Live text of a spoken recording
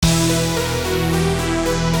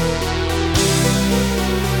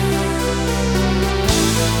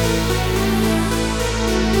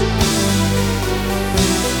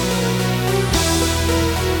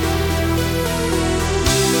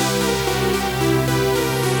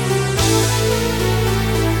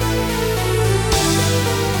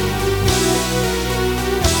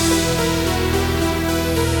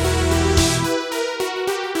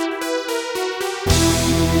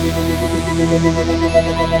Welcome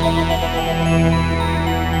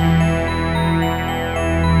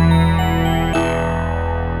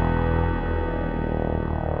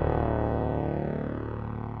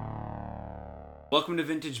to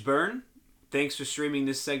Vintage Burn. Thanks for streaming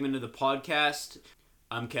this segment of the podcast.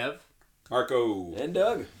 I'm Kev. Marco. And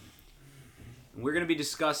Doug. We're going to be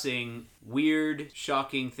discussing weird,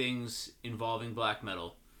 shocking things involving black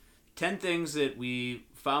metal. 10 things that we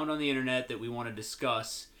found on the internet that we want to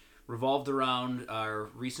discuss revolved around our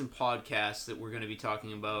recent podcast that we're going to be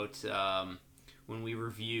talking about when we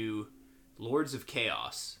review Lords of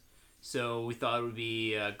Chaos. So we thought it would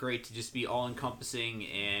be great to just be all-encompassing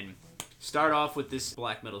and start off with this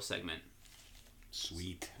black metal segment.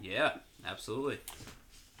 Sweet. Yeah, absolutely.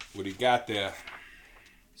 What do you got there?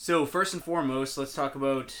 So, first and foremost, let's talk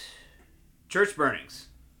about church burnings.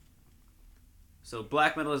 So,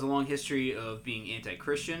 black metal has a long history of being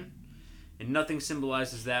anti-Christian, and nothing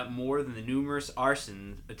symbolizes that more than the numerous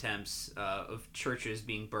arson attempts of churches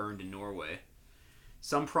being burned in Norway.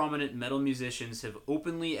 Some prominent metal musicians have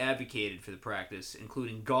openly advocated for the practice,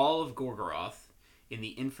 including Gall of Gorgoroth and the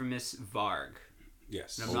infamous Varg.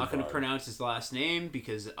 Yes. And I'm not going to pronounce his last name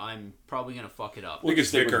because I'm probably going to fuck it up. I think it's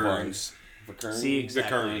Vic Earns. See, exactly.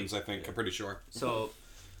 Vic Earns, I think. I'm pretty sure. So,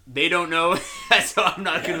 they don't know, so I'm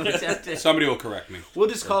not going to attempt it. Somebody will correct me. We'll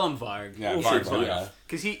just call him Varg. Yeah, Varg's fine. Yeah.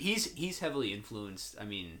 Because he's heavily influenced, I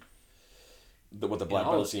mean... The black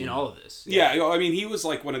metal scene. In all of this. Yeah, I mean, he was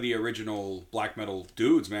like one of the original black metal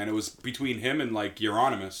dudes, man. It was between him and like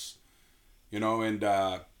Euronymous, you know, and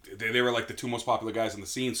they were like the two most popular guys in the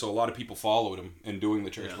scene, so a lot of people followed him in doing the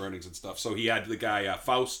church burnings and stuff. So he had the guy,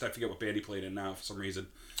 Faust, I forget what band he played in now for some reason.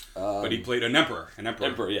 But he played an emperor.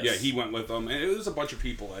 Emperor, yes. Yeah, he went with them, and it was a bunch of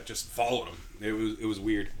people that just followed him. It was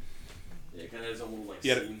weird. Yeah, kind of his own little like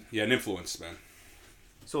scene. Yeah, an influence, man.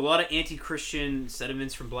 So a lot of anti-Christian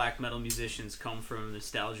sentiments from black metal musicians come from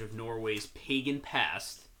nostalgia of Norway's pagan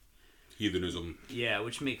past. Heathenism. Yeah,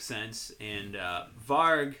 which makes sense. And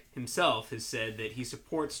Varg himself has said that he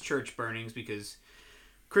supports church burnings because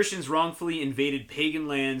Christians wrongfully invaded pagan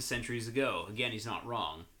lands centuries ago. Again, he's not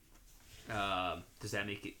wrong. Does that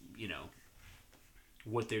make it,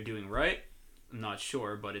 what they're doing right? I'm not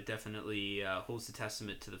sure, but it definitely holds the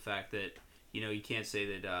testament to the fact that, you can't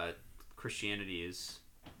say that Christianity is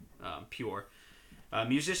pure.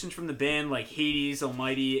 Musicians from the band like Hades,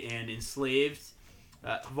 Almighty, and Enslaved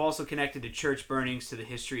have also connected to church burnings to the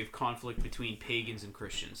history of conflict between pagans and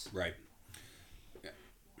Christians. Right.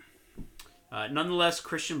 Nonetheless,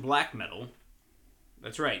 Christian black metal,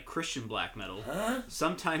 that's right, Christian black metal,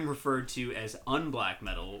 sometimes referred to as unblack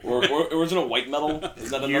metal. Or original white metal?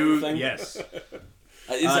 Is that another thing? Yes.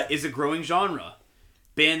 Is a growing genre.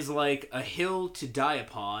 Bands like A Hill to Die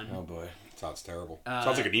Upon. Oh boy. Sounds terrible.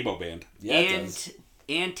 Sounds like an emo band. Yeah, it does.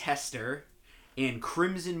 Antester and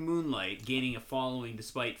Crimson Moonlight gaining a following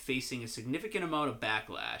despite facing a significant amount of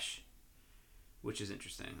backlash, which is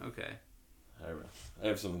interesting. Okay. I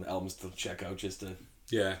have some albums to check out just to...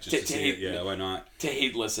 Yeah, just to see it. Yeah, why not? To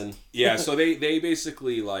hate listen. Yeah, so they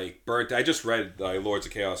basically like burnt... I just read Lords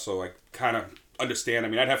of Chaos, so I kind of understand. I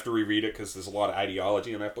mean, I'd have to reread it because there's a lot of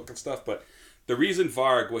ideology in that book and stuff, but... The reason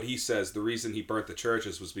Varg, what he says, the reason he burnt the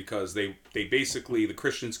churches was because they basically, the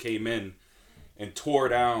Christians came in and tore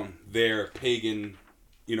down their pagan,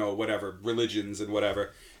 whatever, religions and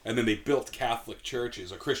whatever, and then they built Catholic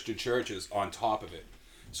churches or Christian churches on top of it.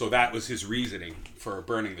 So that was his reasoning for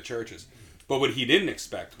burning the churches. But what he didn't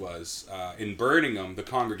expect was, in burning them, the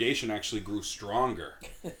congregation actually grew stronger.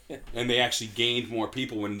 And they actually gained more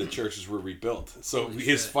people when the churches were rebuilt. So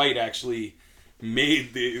his fight actually...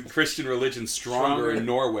 made the Christian religion stronger in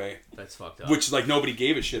Norway. That's fucked up. Which, nobody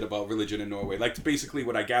gave a shit about religion in Norway. Basically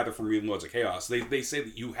what I gather from reading Lords of Chaos. They say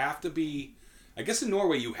that you have to be... I guess in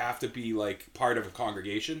Norway you have to be, part of a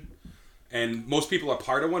congregation. And most people are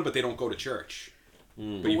part of one, but they don't go to church.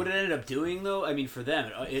 Mm. But what it ended up doing, though, I mean, for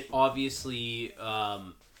them, it obviously,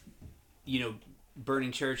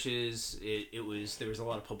 burning churches, there was a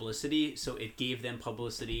lot of publicity, so it gave them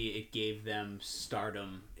publicity, it gave them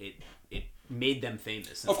stardom, it made them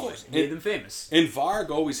famous. Of course. Made them famous. And Varg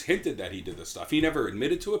always hinted that he did this stuff. He never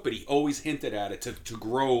admitted to it, but he always hinted at it to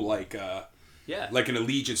grow like an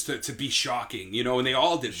allegiance, to be shocking, and they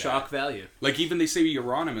all did that. Shock value. Even they say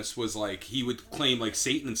Euronymous was he would claim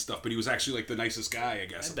Satan and stuff, but he was actually the nicest guy, I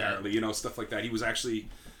guess, apparently, stuff like that. He was actually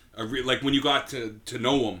like when you got to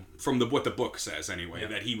know him from what the book says anyway, Yeah.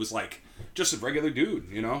 that he was like just a regular dude,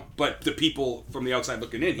 you know. But the people from the outside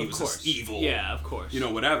looking in, he was this evil, Yeah, of course. you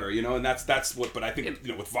know, whatever, you know. And that's what. But I think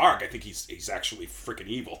you know with Varg, I think he's actually freaking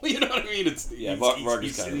evil. You know what I mean? Varg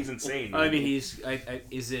is he's insane. I mean, he's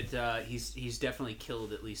definitely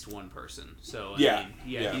killed at least one person. So I Yeah, mean,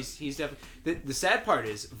 yeah. he's definitely. The sad part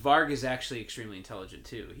is Varg is actually extremely intelligent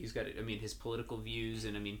too. He's got, I mean, his political views,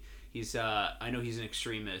 and I mean, he's I know he's an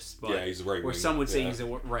extremist, but Yeah, he's a right-wing, or some would say yeah. he's a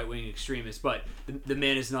right wing extremist, but the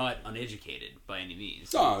man is not uneducated by any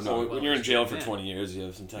means. No, So no. when you're in jail for Yeah. 20 years, you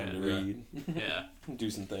have some time to Yeah. read, Yeah. do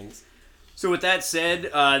some things. So with that said,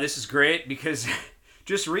 this is great because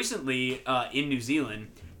just recently in New Zealand,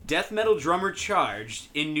 death metal drummer charged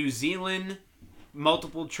in New Zealand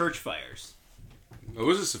multiple church fires. It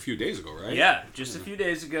was just a few days ago, right? Yeah, just a few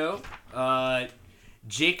days ago,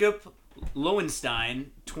 Jacob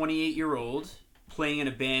Lowenstein, 28-year-old, playing in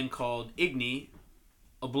a band called Igni,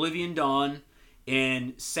 Oblivion Dawn,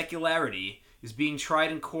 and Secularity, is being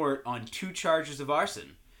tried in court on 2 charges of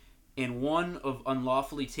arson and 1 of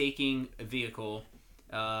unlawfully taking a vehicle,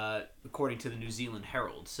 according to the New Zealand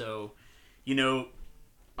Herald. So, you know,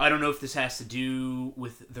 I don't know if this has to do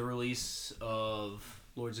with the release of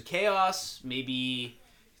Lords of Chaos. Maybe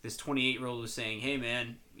this 28-year-old was saying, hey,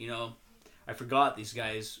 man, you know, I forgot these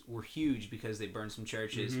guys were huge because they burned some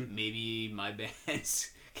churches. Maybe my bands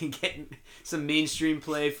can get some mainstream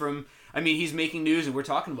play from... I mean, he's making news and we're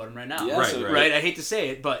talking about him right now. Yeah, Right, so- right. I hate to say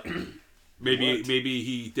it, but... Maybe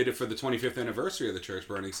he did it for the 25th anniversary of the church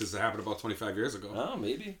burning, since it happened about 25 years ago. Oh,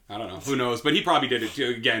 maybe. I don't know. Who knows? But he probably did it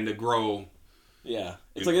again to grow. Yeah,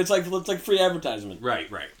 it's like free advertisement. Right.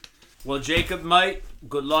 Well, Jacob, mate,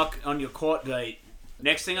 good luck on your court date.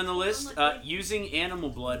 Next thing on the list, using animal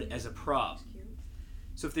blood as a prop.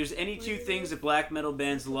 So if there's any 2 things that black metal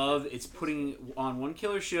bands love, it's putting on one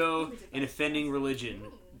killer show and offending religion.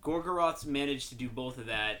 Gorgoroth's managed to do both of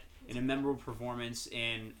that in a memorable performance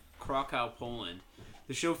in Krakow, Poland.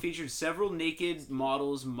 The show featured several naked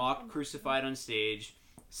models mock crucified on stage,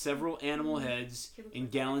 several animal heads, and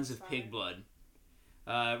gallons of pig blood.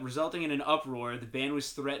 Resulting in an uproar, the band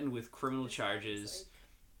was threatened with criminal charges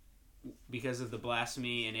because of the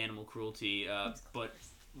blasphemy and animal cruelty, but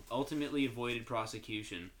ultimately avoided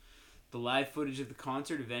prosecution. The live footage of the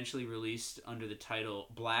concert eventually released under the title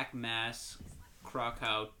Black Mass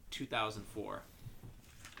Krakow 2004.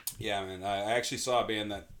 Yeah, man. I actually saw a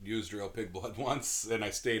band that used real pig blood once, and I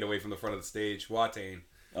stayed away from the front of the stage. Watain.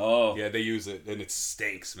 Oh, Yeah, they use it, and it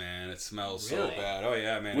stinks, man. It smells so Really? bad. Oh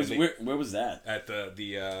yeah, man. where was that? At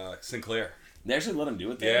the Sinclair. They actually let him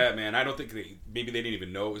do it there? Yeah, man. I don't think maybe they didn't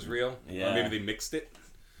even know it was real. Yeah. Or maybe they mixed it.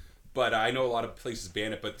 But I know a lot of places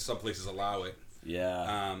ban it, but some places allow it.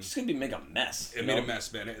 Yeah. It's gonna make a mess. It made a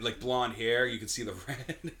mess, man. Like blonde hair, you could see the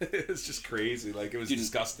red. It's just crazy. Like it was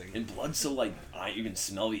disgusting. And blood's so like you can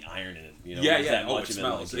smell the iron in it. You know, Yeah, there's yeah. that Oh, much it of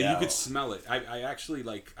smells. like, yeah. You could smell it. I actually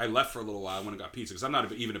I left for a little while. I went and got pizza because I'm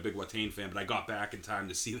not even a big Watain fan, but I got back in time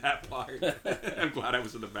to see that part. I'm glad I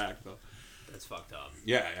was in the back though. That's fucked up.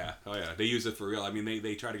 Yeah, yeah. Oh yeah. They use it for real. I mean,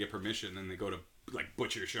 they try to get permission and they go to like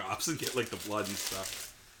butcher shops and get like the blood and stuff.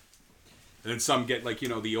 And then some get like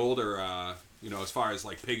the older as far as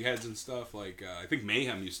like pig heads and stuff. Like I think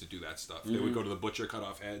Mayhem used to do that stuff. They would go to the butcher, cut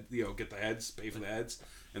off head, get the heads, pay for the heads,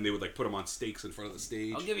 and they would like put them on stakes in front of the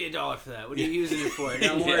stage. I'll give you $1 for that. What are you using it for?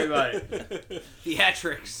 Don't worry about it.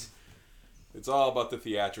 Theatrics. It's all about the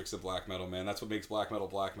theatrics of black metal, man. That's what makes black metal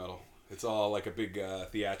black metal. It's all like a big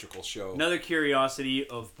theatrical show. Another curiosity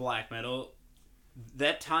of black metal,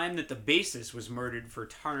 that time that the bassist was murdered for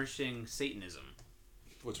tarnishing Satanism.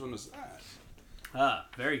 Which one was that? Ah,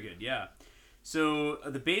 very good, yeah. So,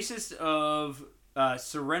 the bassist of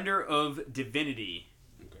Surrender of Divinity,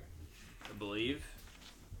 Okay. I believe.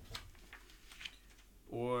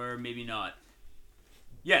 Or maybe not.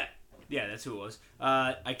 Yeah, that's who it was.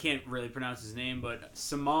 I can't really pronounce his name, but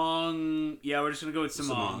Samong... Yeah, we're just going to go with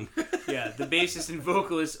Samong. Yeah, the bassist and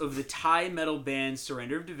vocalist of the Thai metal band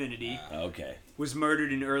Surrender of Divinity Okay. was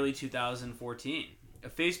murdered in early 2014. A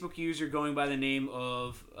Facebook user going by the name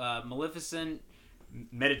of Maleficent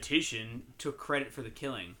Meditation took credit for the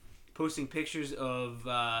killing, posting pictures of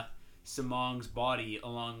Samong's body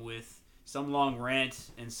along with some long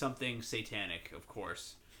rant and something satanic, of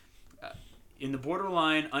course. In the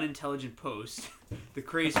borderline unintelligent post, the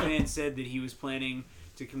crazed man said that he was planning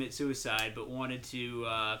to commit suicide but wanted to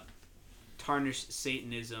tarnish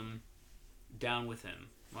Satanism down with him.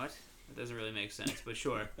 What? That doesn't really make sense, but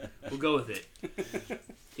sure. We'll go with it.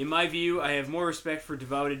 In my view, I have more respect for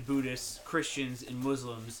devoted Buddhists, Christians, and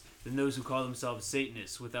Muslims than those who call themselves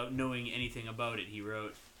Satanists without knowing anything about it, he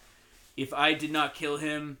wrote. If I did not kill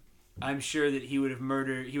him, I'm sure that he would have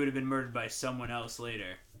been murdered by someone else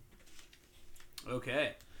later.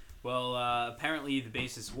 Okay. Well, apparently the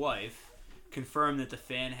bassist's wife confirmed that the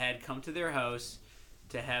fan had come to their house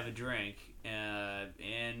to have a drink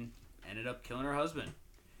and ended up killing her husband.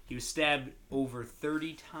 He was stabbed over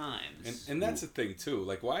 30 times. And that's the thing, too.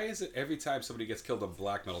 Like, why is it every time somebody gets killed on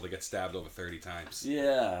black metal, they get stabbed over 30 times?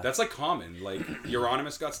 Yeah. That's, like, common. Like,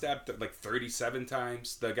 Euronymous got stabbed, like, 37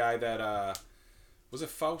 times. The guy that, was it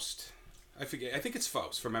Faust? I forget. I think it's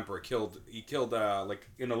Faust from Emperor. He killed, like,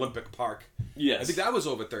 in Olympic Park. Yes. I think that was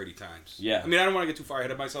over 30 times. Yeah. I mean, I don't want to get too far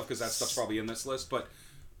ahead of myself because that stuff's probably in this list, but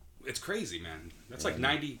it's crazy, man. That's like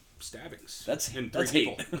 90 stabbings. That's in 3 that's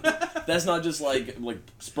people. hate. That's not just like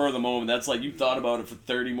spur of the moment. That's like you thought about it for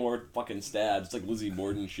 30 more fucking stabs. It's like Lizzie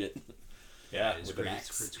Borden shit. Yeah, It's with an crazy.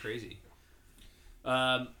 axe. It's crazy.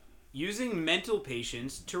 Using mental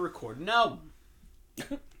patients to record an album.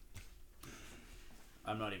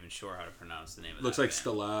 I'm not even sure how to pronounce the name of Looks that like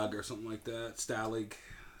band. Stalag or something like that. Stalag.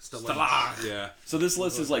 Stalag. Yeah. So this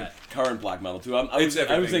list is like current black metal too. I was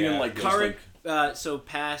everything, thinking yeah. like just, Current, like- so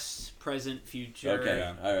past, present, future Okay,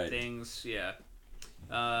 Yeah. all right. things, yeah.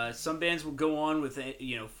 Some bands will go on with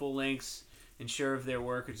full lengths, ensure of their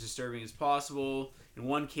work as disturbing as possible. In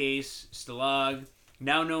one case, Stalag,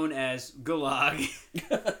 now known as Gulag,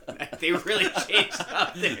 they really changed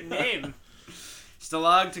up their name.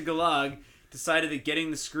 Stalag to Gulag decided that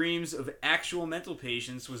getting the screams of actual mental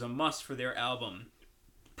patients was a must for their album,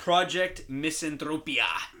 Project Misanthropia.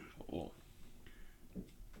 Oh.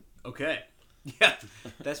 Okay. Yeah,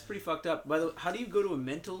 that's pretty fucked up. By the way, how do you go to a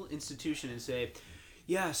mental institution and say,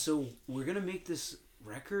 yeah, so we're going to make this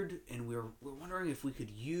record and we're wondering if we could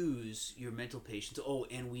use your mental patients. Oh,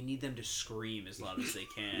 and we need them to scream as loud as they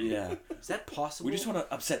can. Yeah. Is that possible? We just want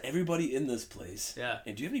to upset everybody in this place. Yeah.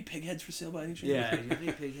 And do you have any pig heads for sale by any chance? Yeah. Do you have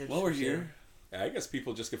any pig heads While we're for sale? here. Yeah, I guess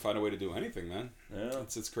people just can find a way to do anything, man. Yeah.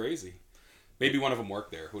 It's crazy. Maybe one of them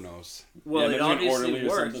worked there. Who knows? Well, Yeah, it maybe an obviously orderly or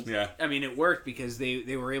worked. something. Yeah. I mean, it worked because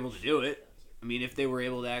they were able to do it. I mean, if they were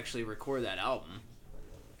able to actually record that album.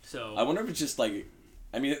 So I wonder if it's just like,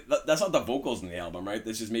 I mean, that's not the vocals in the album, right?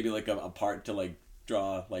 That's just maybe like a part to like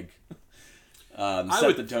draw, like,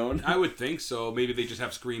 set the tone. I would think so. Maybe they just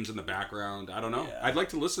have screams in the background. I don't know. Yeah. I'd like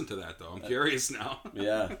to listen to that, though. I'm curious now.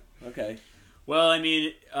 Yeah. Okay. Well, I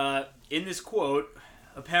mean, in this quote,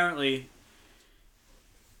 apparently,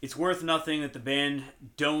 it's worth nothing that the band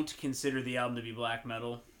don't consider the album to be black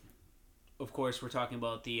metal. Of course, we're talking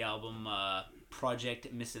about the album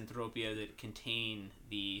Project Misanthropia that contain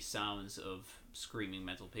the sounds of screaming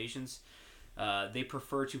mental patients. They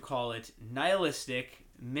prefer to call it nihilistic,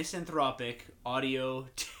 misanthropic audio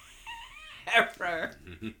terror.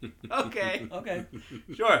 Okay. Okay.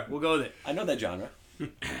 Sure, we'll go with it. I know that genre.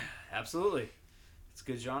 Absolutely. It's a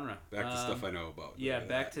good genre. Back to stuff I know about. Yeah,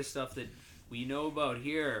 back to stuff that we know about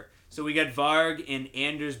here. So we got Varg and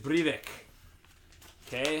Anders Breivik.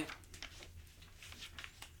 Okay?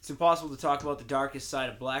 It's impossible to talk about the darkest side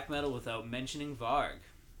of black metal without mentioning Varg.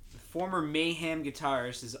 The former Mayhem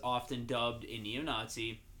guitarist is often dubbed a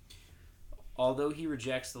neo-Nazi, although he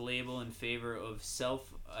rejects the label in favor of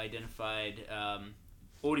self-identified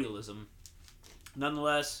odialism.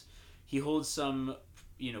 Nonetheless, he holds some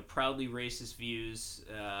proudly racist views,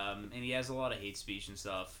 and he has a lot of hate speech and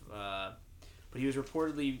stuff. But he was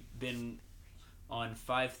reportedly been on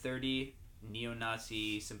 530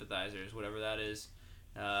 neo-Nazi sympathizers, whatever that is,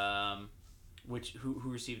 who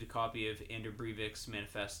received a copy of Anders Breivik's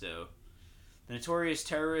manifesto. The notorious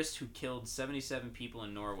terrorist who killed 77 people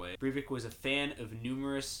in Norway. Breivik was a fan of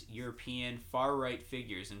numerous European far-right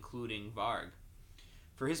figures, including Varg.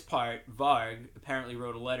 For his part, Varg apparently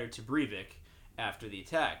wrote a letter to Breivik after the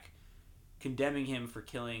attack, condemning him for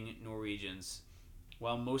killing Norwegians.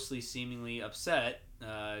 While mostly seemingly upset,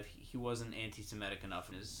 he wasn't anti-Semitic enough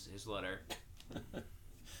in his letter.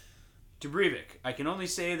 To Breivik, I can only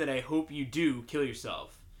say that I hope you do kill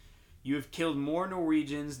yourself. You have killed more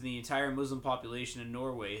Norwegians than the entire Muslim population in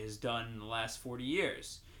Norway has done in the last 40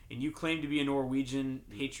 years. And you claim to be a Norwegian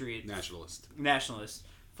patriot nationalist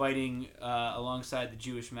fighting alongside the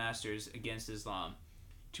Jewish masters against Islam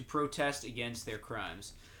to protest against their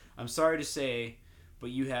crimes. I'm sorry to say, but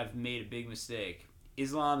you have made a big mistake.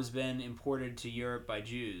 Islam has been imported to Europe by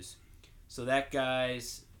Jews, so that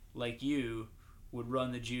guys like you would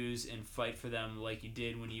run the Jews and fight for them like you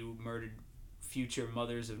did when you murdered future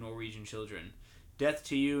mothers of Norwegian children. Death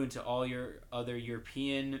to you and to all your other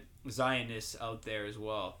European Zionists out there as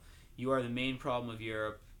well. You are the main problem of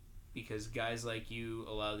Europe because guys like you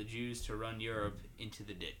allow the Jews to run Europe into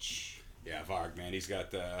the ditch. Yeah, Varg, man, he's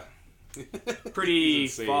got Pretty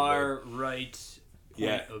insane, far right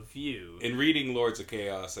point of view. In reading Lords of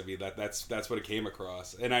Chaos, I mean that's what it came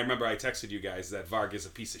across, and I remember I texted you guys that Varg is a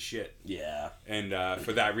piece of shit. Yeah. And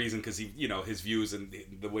for that reason, because he, his views and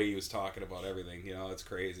the way he was talking about everything, it's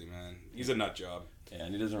crazy, man. He's a nut job. Yeah,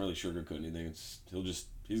 and he doesn't really sugarcoat anything.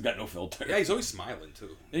 He's got no filter. Yeah, he's always smiling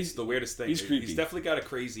too. He's the weirdest thing. He's creepy. He's definitely got a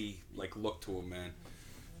crazy look to him, man.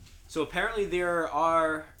 So apparently there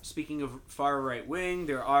are, speaking of far right wing,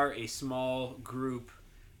 there are a small group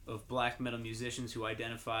of black metal musicians who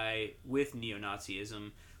identify with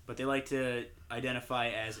neo-Nazism, but they like to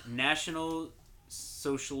identify as National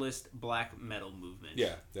Socialist Black Metal Movement.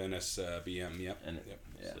 Yeah, the NSBM, yep.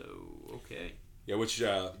 Yeah. So, okay. Yeah, which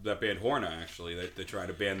that band Horna, actually, they're trying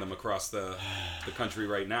to ban them across the country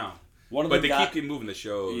right now. But they keep moving the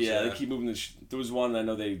shows. Yeah, they keep moving there was one, I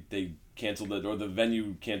know they canceled it, or the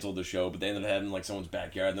venue canceled the show, but they ended up having someone's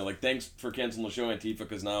backyard, and they're like, thanks for canceling the show, Antifa,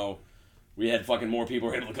 because now we had fucking more people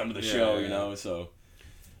were able to come to the show, so.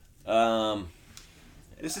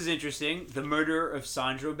 This is interesting. The murder of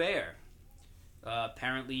Sandro Bayer.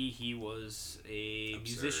 Apparently he was a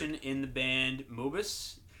musician in the band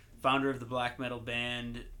Mobus, founder of the black metal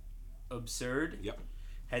band Absurd. Yep.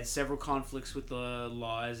 Had several conflicts with the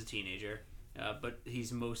law as a teenager, but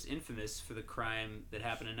he's most infamous for the crime that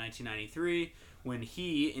happened in 1993 when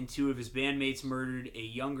he and two of his bandmates murdered a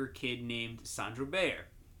younger kid named Sandro Bayer.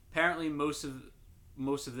 Apparently, most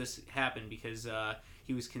of this happened because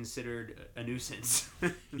he was considered a nuisance.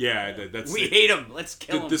 Yeah, that's. We hate him. Let's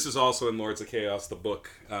kill him. This is also in Lords of Chaos, the book.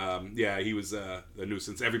 He was a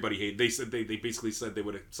nuisance. Everybody hated. They said they basically said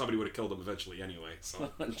somebody would have killed him eventually anyway.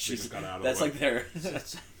 So they just got out of that's the like their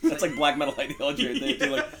that's like black metal ideology right there.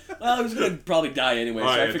 Yeah. Well, he was gonna probably die anyway, so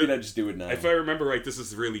I figured I'd just do it now. If I remember right, this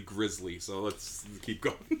is really grisly. So let's keep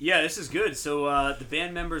going. Yeah, this is good. So the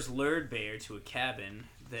band members lured Bayer to a cabin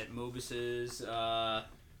that Mobus's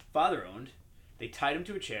father owned. They tied him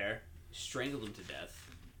to a chair, strangled him to death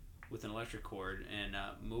with an electric cord, and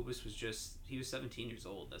Mobus he was 17 years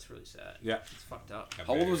old. That's really sad. Yeah. It's fucked up.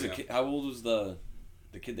 How old was the kid? How old was the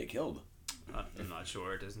kid they killed? I'm not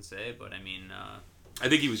sure. It doesn't say, but I mean... I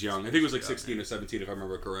think he was young. I think it was 16 or 17 if I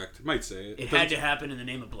remember correct. It might say it. It had to happen in the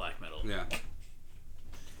name of black metal. Yeah.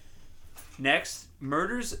 Next,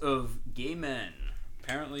 murders of gay men.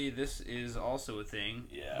 Apparently, this is also a thing.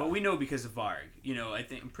 Yeah. But we know because of Varg.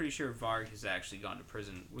 I'm pretty sure Varg has actually gone to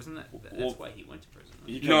prison. Wasn't that? That's why he went to prison.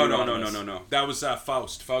 No. That was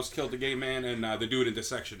Faust. Faust killed the gay man, and the dude in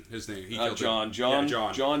Dissection. His name. He killed John. John.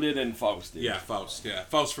 John did, and Faust did. Yeah, Faust. Yeah,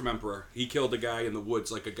 Faust from Emperor. He killed a guy in the woods,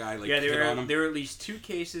 hit on him. There are at least 2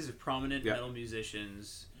 cases of prominent metal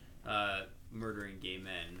musicians murdering gay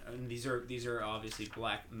men. And these are obviously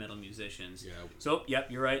black metal musicians. Yeah. So,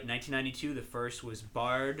 yep, you're right. 1992, the first was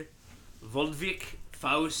Bard Voldvik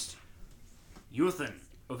Faust Juthen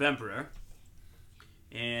of Emperor.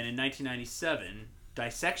 And in 1997,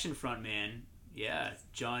 Dissection frontman,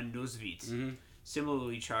 John Nosvitz,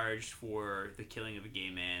 similarly charged for the killing of a gay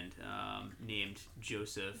man named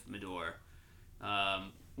Joseph Medor,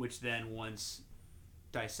 which then once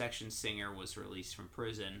Dissection singer was released from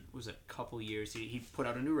prison, was a couple years. He put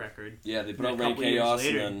out a new record. Yeah, they put out Reign of Chaos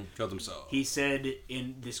and then killed himself. He said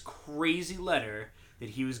in this crazy letter that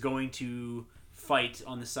he was going to fight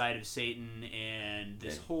on the side of Satan, and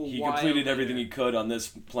this whole he completed everything he could on this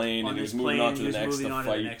plane, and he was moving on to the next to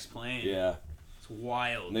fight. The next plane. Yeah, it's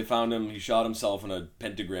wild. And they found him. He shot himself in a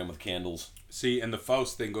pentagram with candles. See, and the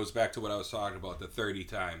Faust thing goes back to what I was talking about, the 30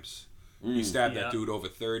 times. He stabbed that dude over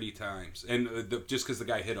 30 times. And just because the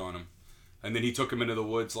guy hit on him. And then he took him into the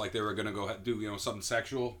woods like they were going to go do something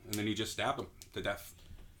sexual. And then he just stabbed him to death.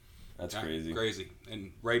 That's crazy. Crazy.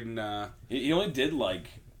 And right in... he only did, I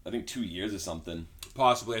think 2 years or something.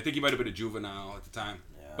 Possibly. I think he might have been a juvenile at the time.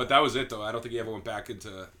 Yeah. But that was it, though. I don't think he ever went back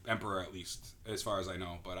into Emperor, at least, as far as I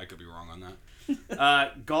know. But I could be wrong on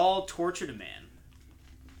that. Gaul tortured a man.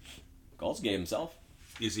 Gaul's gay himself.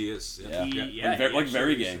 Yes, he is. Yeah.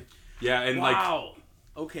 Very gay. Yeah, and wow.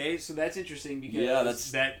 Okay, so that's interesting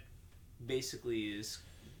because that basically is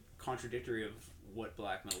contradictory of what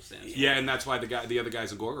black metal stands for. Yeah, and that's why the other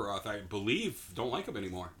guys in Gorgoroth, I believe, don't like him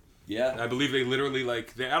anymore. Yeah. I believe they literally,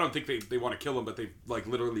 I don't think they want to kill him, but they,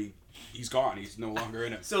 literally, he's gone. He's no longer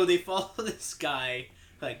in it. So they follow this guy,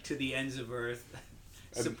 to the ends of Earth,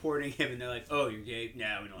 supporting him, and they're like, oh, you're gay?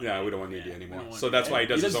 Nah, we don't want to need you anymore. So that's why he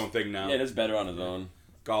does his own thing now. Yeah, he does better on his own.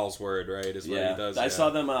 Gaul's Word, right, is what he does. I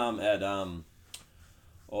saw them at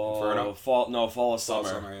Fall of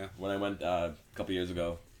Summer, when I went a couple years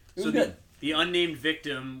ago. It was good. The unnamed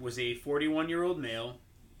victim was a 41-year-old male.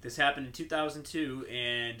 This happened in 2002,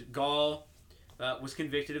 and Gaul was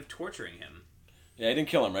convicted of torturing him. Yeah, he didn't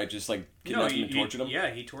kill him, right? Just kidnapped him and tortured him?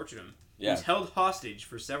 Yeah, he tortured him. He Yeah. was held hostage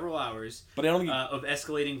for several hours But I don't think of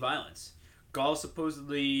escalating violence. Gall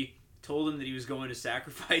supposedly told him that he was going to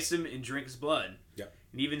sacrifice him and drink his blood. Yep.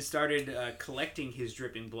 And even started collecting his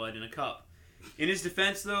dripping blood in a cup. In his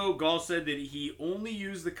defense, though, Gall said that he only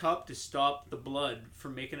used the cup to stop the blood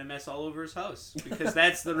from making a mess all over his house. Because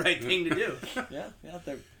that's the right thing to do.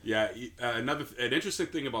 Yeah, an interesting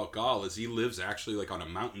thing about Gall is he lives actually like on a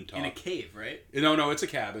mountaintop. In a cave, right? No, it's a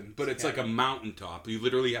cabin, but it's like a cabin. mountaintop. You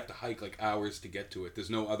literally have to hike like hours to get to it. There's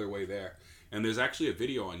no other way there. And there's actually a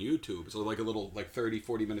video on YouTube. So like a little like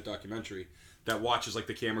 30-40 minute documentary that watches like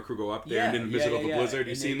the camera crew go up there and in the middle of a blizzard.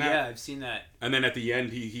 You seen that? Yeah, I've seen that. And then at the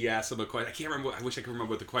end, he asks him a question. I can't remember. I wish I could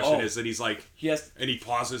remember what the question is. And he's like, and he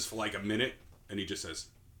pauses for like a minute, and he just says,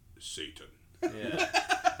 "Satan." Yeah.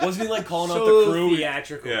 wasn't he like calling out the crew?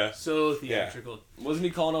 Theatrical. Yeah. So theatrical. Wasn't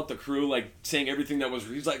he calling out the crew, like saying everything that was?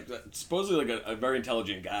 He's like supposedly like a very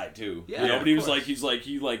intelligent guy too. Yeah, you know, of but he was course. like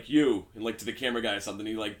he like you and like to the camera guy or something.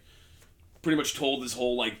 He like pretty much told his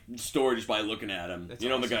whole like story just by looking at him. That's you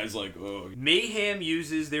know, awesome. the guy's like, oh, Mayhem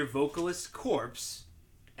uses their vocalist's corpse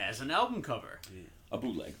as an album cover. a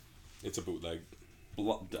bootleg. It's a bootleg.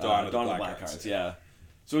 Dawn Dawn of the of the Blackhearts, Blackhearts, yeah.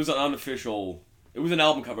 So it was an unofficial. It was an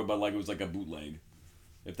album cover, but like it was like a bootleg,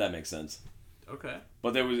 if that makes sense. Okay.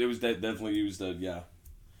 But it was definitely used. Yeah,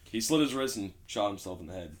 he slit his wrist and shot himself in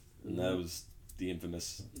the head, and that was the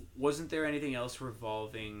infamous. Wasn't there anything else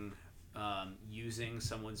revolving using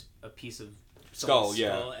a piece of Skull, someone's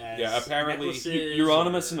yeah. skull as Yeah, apparently necklaces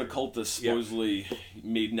Euronymous or- and occultists supposedly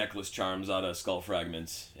made necklace charms out of skull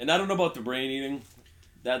fragments, and I don't know about the brain eating.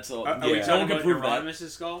 That's all. Are we Yeah. No talking one can about prove that. Euronymous'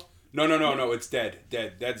 skull? No. It's Dead.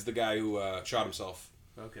 Dead's the guy who shot himself.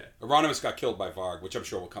 Okay. Euronymous got killed by Varg, which I'm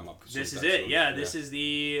sure will come up. This is sometime it. soon. Yeah,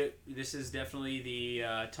 this is definitely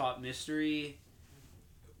the top mystery.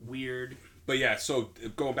 Weird. But yeah, so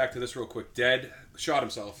going back to this real quick, Dead shot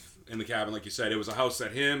himself in the cabin, like you said. It was a house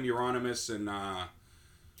that him, Euronymous, and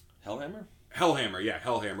Hellhammer.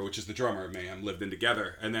 Hellhammer, which is the drummer of Mayhem, lived in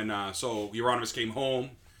together. And then so Euronymous came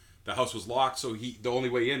home. The house was locked, so the only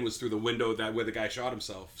way in was through the window where the guy shot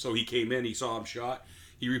himself. So he came in, he saw him shot.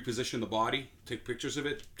 He repositioned the body, took pictures of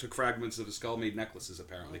it, took fragments of the skull, made necklaces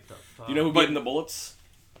apparently. What the fuck? You know who gave him the bullets?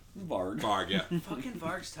 Varg. Varg, yeah. Fucking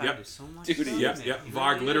Varg's tied Yep. to so much Dude, stuff, Yep, man. yep. He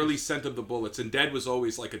Varg really literally is. sent him the bullets, and Dead was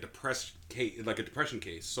always like a depression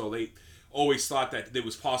case. So they always thought that it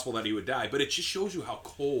was possible that he would die. But it just shows you how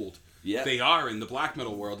cold they are in the black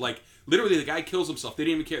metal world. Like literally, the guy kills himself. They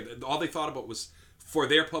didn't even care. All they thought about was for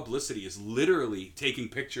their publicity is literally taking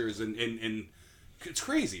pictures and it's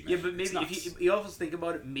crazy, man. Yeah, but maybe It's nuts. if you also think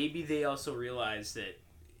about it, maybe they also realize that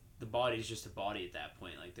the body's just a body at that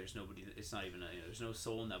point. Like there's nobody. It's not even. There's no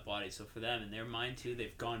soul in that body. So for them, in their mind too,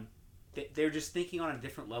 they've gone. They're just thinking on a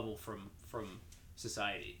different level from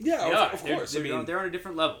society. Yeah, They of are. course. They're, I mean- they're on a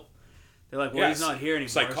different level. They're like, well, Yeah, he's not here anymore.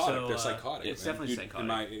 psychotic. So, They're psychotic. It's man. definitely Dude,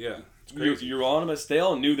 psychotic. it's crazy. Euronymous, they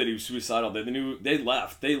all knew that he was suicidal. They knew they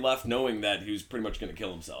left. They left knowing that he was pretty much going to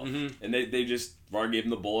kill himself. And they just Varg gave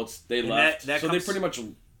him the bullets. They And left. that so comes- they pretty much.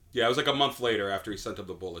 Yeah, it was like a month later after he sent him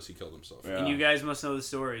the bullets, he killed himself. Yeah. And you guys must know the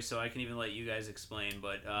story, so I can even let you guys explain.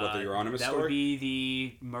 But What, the Euronymous that story? would be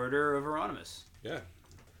the murder of Euronymous. Yeah.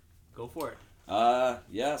 Go for it.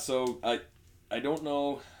 Yeah. So I don't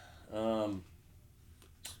know.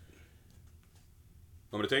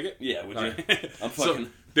 Want me to take it? Yeah. Would All you? right. I'm So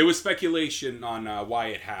fucking. there was speculation on why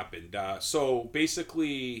it happened. So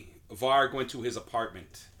basically, Varg went to his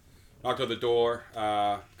apartment, knocked on the door,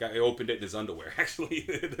 opened it in his underwear. Actually,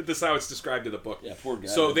 this is how it's described in the book. Yeah, poor guy.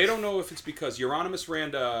 So they don't know if it's because Euronymous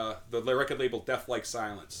ran the record label Death Like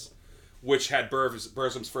Silence, which had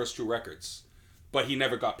Burzum's first two records, but he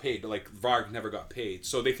never got paid. Like Varg never got paid.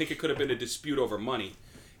 So they think it could have been a dispute over money.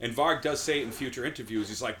 And Varg does say in future interviews,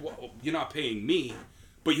 he's like, "Well, you're not paying me,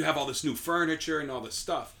 but you have all this new furniture and all this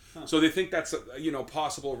stuff." So they think that's a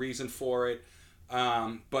possible reason for it.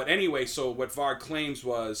 But anyway, so what Varg claims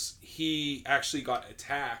was he actually got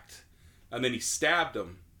attacked, and then he stabbed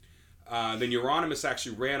him. Then Euronymous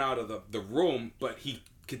actually ran out of the room, but he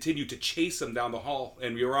continued to chase him down the hall.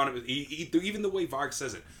 And Euronymous, even the way Varg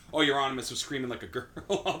says it, Euronymous was screaming like a girl,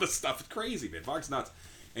 all this stuff. It's crazy, man. Varg's nuts.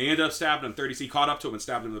 And he ended up stabbing him 30. He caught up to him and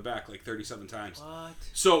stabbed him in the back like 37 times. What?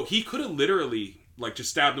 So he could have literally just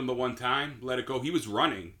stabbed him the one time, let it go. He was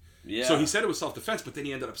running. Yeah. So he said it was self-defense, but then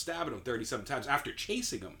he ended up stabbing him 37 times after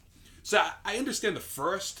chasing him. So I understand the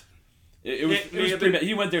first. It was Yeah,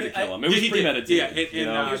 he went there to kill him. It Yeah, was he did. premeditated. Yeah, and, you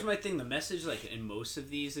know? Here's my thing. The message, like in most of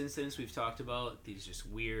these incidents we've talked about, these just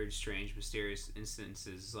weird, strange, mysterious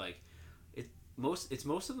instances, like most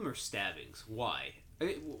of them are stabbings. Why?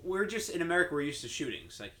 We're just in America. We're used to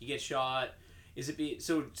shootings. Like you get shot.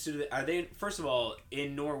 Are they? First of all,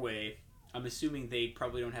 in Norway, I'm assuming they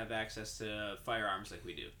probably don't have access to firearms like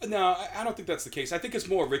we do. No, I don't think that's the case. I think it's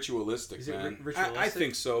more ritualistic, Is it man. ritualistic? I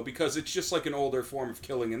think so, because it's just like an older form of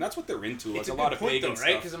killing, and that's what they're into. It's Like a lot good of point, pagan though, stuff.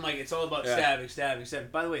 right? Because I'm like, it's all about Yeah. stabbing.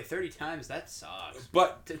 By the way, 30 times, that sucks.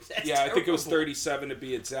 But That's yeah, I think it was terrible. 37 to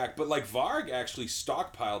be exact. But like Varg actually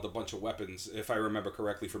stockpiled a bunch of weapons, if I remember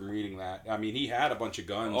correctly from reading that. I mean, he had a bunch of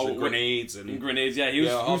guns and grenades and grenades. Yeah, he was.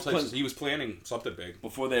 yeah, he, was he was planning something big.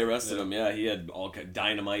 before they arrested Yeah. him. Yeah, he had all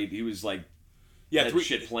dynamite. He was like. Yeah, Had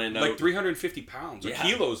shit planned like out. 350 pounds or Yeah.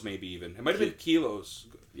 kilos, maybe even. It might have been kilos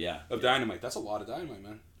Yeah. of dynamite. That's a lot of dynamite,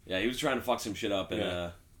 man. Yeah, he was trying to fuck some shit up and.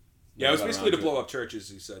 Yeah. Yeah, it was got basically to around blow up churches.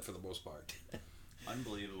 He said for the most part,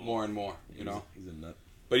 Unbelievable. more and more. You know. He's a nut.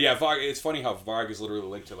 But yeah, Varg. It's funny how Varg is literally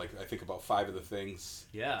linked to, like, I think about 5 of the things.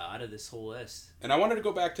 Yeah, out of this whole list. And I wanted to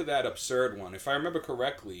go back to that absurd one. If I remember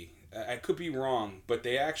correctly, I could be wrong, but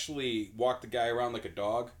they actually walked the guy around like a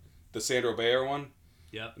dog, the Sandro Bayer one,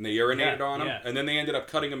 Yep. and they urinated Yeah, on him, yeah. and then they ended up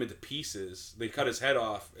cutting him into pieces. They cut his head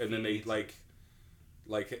off, and then they Jeez. like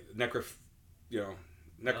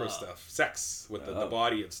necro stuff, sex with the Oh.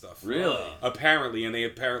 body and stuff. Really? Apparently, and they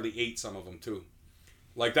apparently ate some of them too.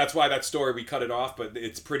 Like, that's why that story, we cut it off, but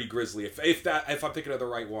it's pretty grisly. If I'm thinking of the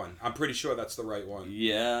right one, I'm pretty sure that's the right one.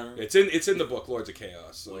 Yeah. It's in the book Lords of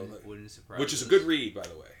Chaos, so Wouldn't surprise which is a us. good read, by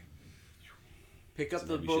the way. Pick up So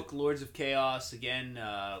the maybe book Lords of Chaos. Again,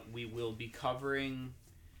 we will be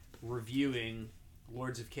reviewing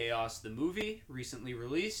Lords of Chaos, the movie, recently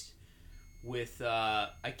released, with,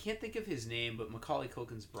 I can't think of his name, but Macaulay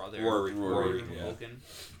Culkin's brother. Rory, yeah. Culkin.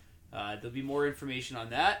 There'll be more information on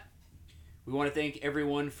that. We want to thank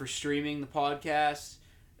everyone for streaming the podcast.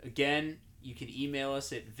 Again, you can email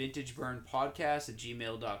us at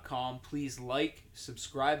vintageburnpodcast@gmail.com. Please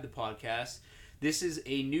subscribe the podcast. This is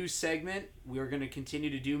a new segment. We're going to continue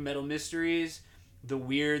to do metal mysteries, the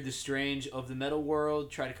weird, the strange of the metal world,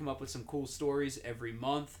 try to come up with some cool stories every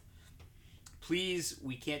month. Please,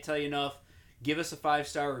 we can't tell you enough, give us a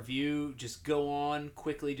 5-star review. Just go on,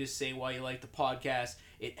 quickly just say why you like the podcast.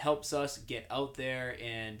 It helps us get out there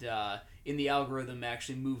and in the algorithm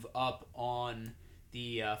actually move up on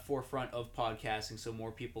the forefront of podcasting so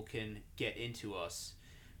more people can get into us.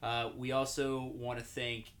 We also want to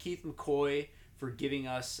thank Keith McCoy for giving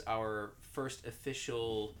us our first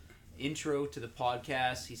official intro to the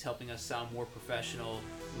podcast. He's helping us sound more professional.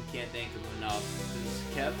 We can't thank him enough. This is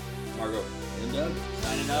Kev, Margot. And Doug.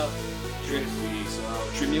 signing out. Trim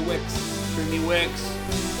your wicks. Trim your wicks.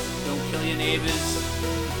 Don't kill your neighbors.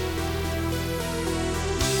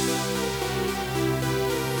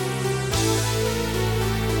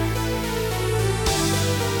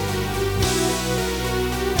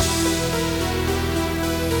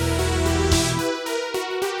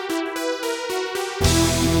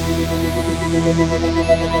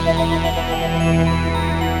 Thank you.